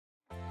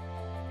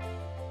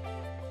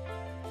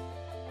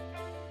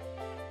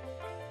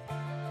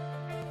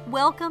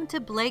Welcome to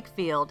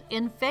Blakefield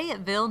in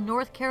Fayetteville,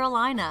 North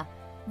Carolina.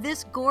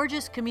 This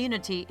gorgeous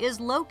community is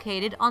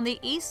located on the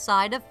east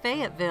side of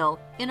Fayetteville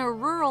in a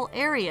rural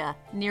area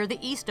near the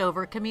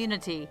Eastover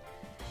community.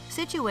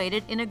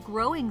 Situated in a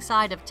growing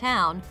side of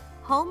town,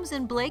 homes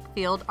in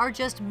Blakefield are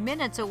just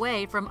minutes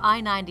away from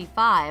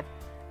I-95,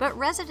 but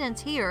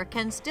residents here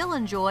can still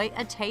enjoy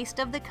a taste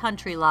of the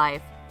country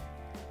life.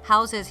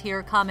 Houses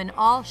here come in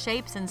all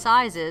shapes and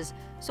sizes,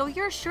 so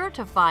you're sure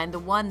to find the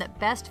one that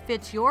best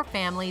fits your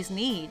family's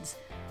needs.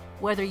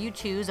 Whether you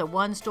choose a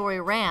one-story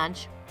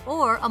ranch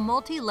or a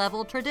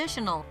multi-level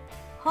traditional,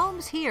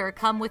 homes here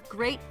come with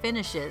great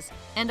finishes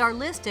and are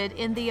listed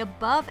in the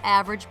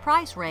above-average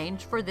price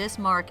range for this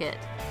market.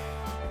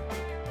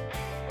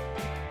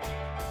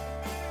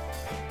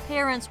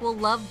 Parents will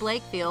love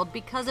Blakefield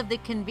because of the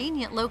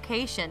convenient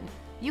location.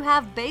 You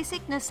have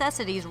basic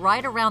necessities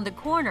right around the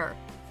corner: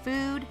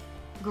 food,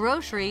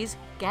 groceries,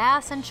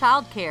 gas, and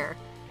childcare.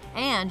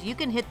 And you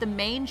can hit the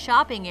main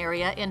shopping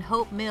area in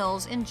Hope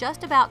Mills in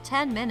just about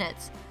 10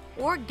 minutes,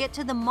 or get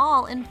to the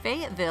mall in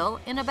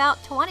Fayetteville in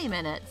about 20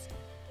 minutes.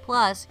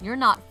 Plus, you're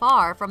not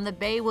far from the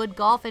Baywood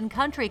Golf and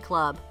Country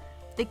Club,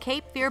 the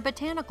Cape Fear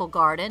Botanical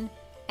Garden,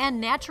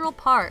 and natural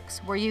parks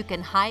where you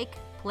can hike,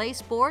 play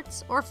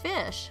sports, or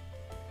fish.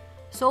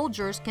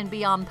 Soldiers can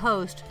be on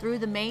post through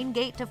the main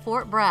gate to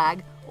Fort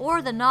Bragg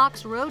or the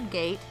Knox Road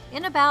Gate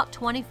in about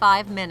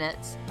 25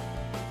 minutes.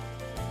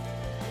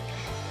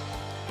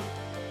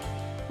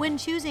 When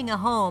choosing a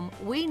home,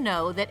 we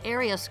know that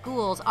area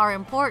schools are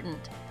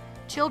important.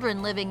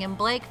 Children living in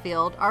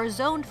Blakefield are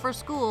zoned for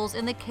schools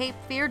in the Cape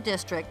Fear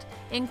District,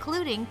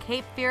 including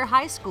Cape Fear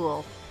High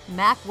School,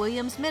 Mac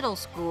Williams Middle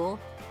School,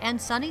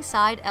 and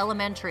Sunnyside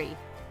Elementary.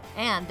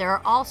 And there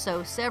are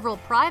also several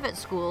private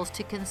schools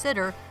to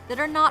consider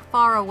that are not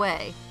far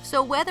away.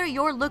 So whether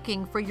you're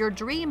looking for your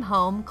dream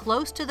home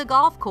close to the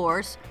golf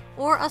course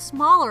or a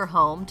smaller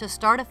home to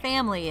start a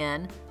family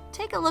in,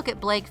 take a look at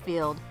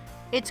Blakefield.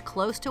 It's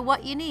close to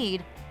what you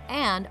need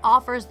and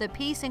offers the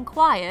peace and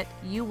quiet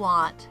you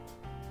want.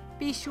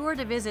 Be sure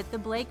to visit the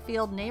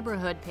Blakefield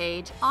Neighborhood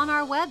page on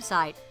our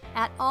website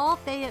at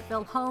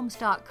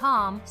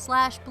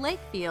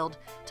allfayettevillehomes.com/Blakefield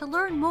to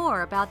learn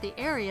more about the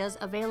area's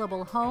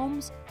available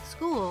homes,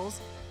 schools,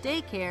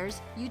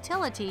 daycares,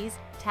 utilities,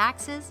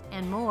 taxes,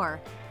 and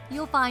more.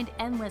 You'll find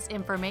endless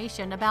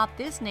information about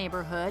this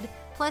neighborhood,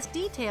 plus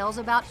details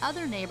about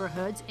other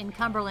neighborhoods in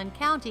Cumberland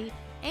County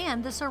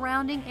and the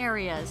surrounding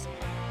areas.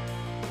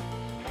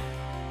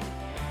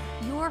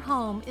 Your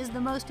home is the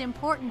most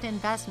important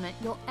investment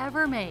you'll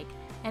ever make,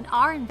 and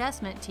our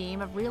investment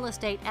team of real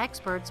estate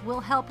experts will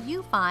help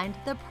you find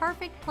the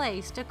perfect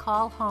place to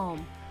call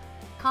home.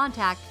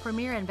 Contact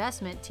Premier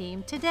Investment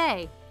Team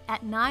today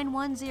at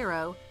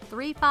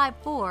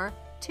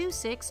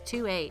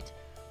 910-354-2628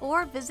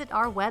 or visit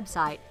our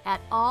website at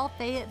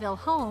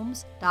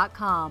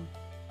allfayettevillehomes.com.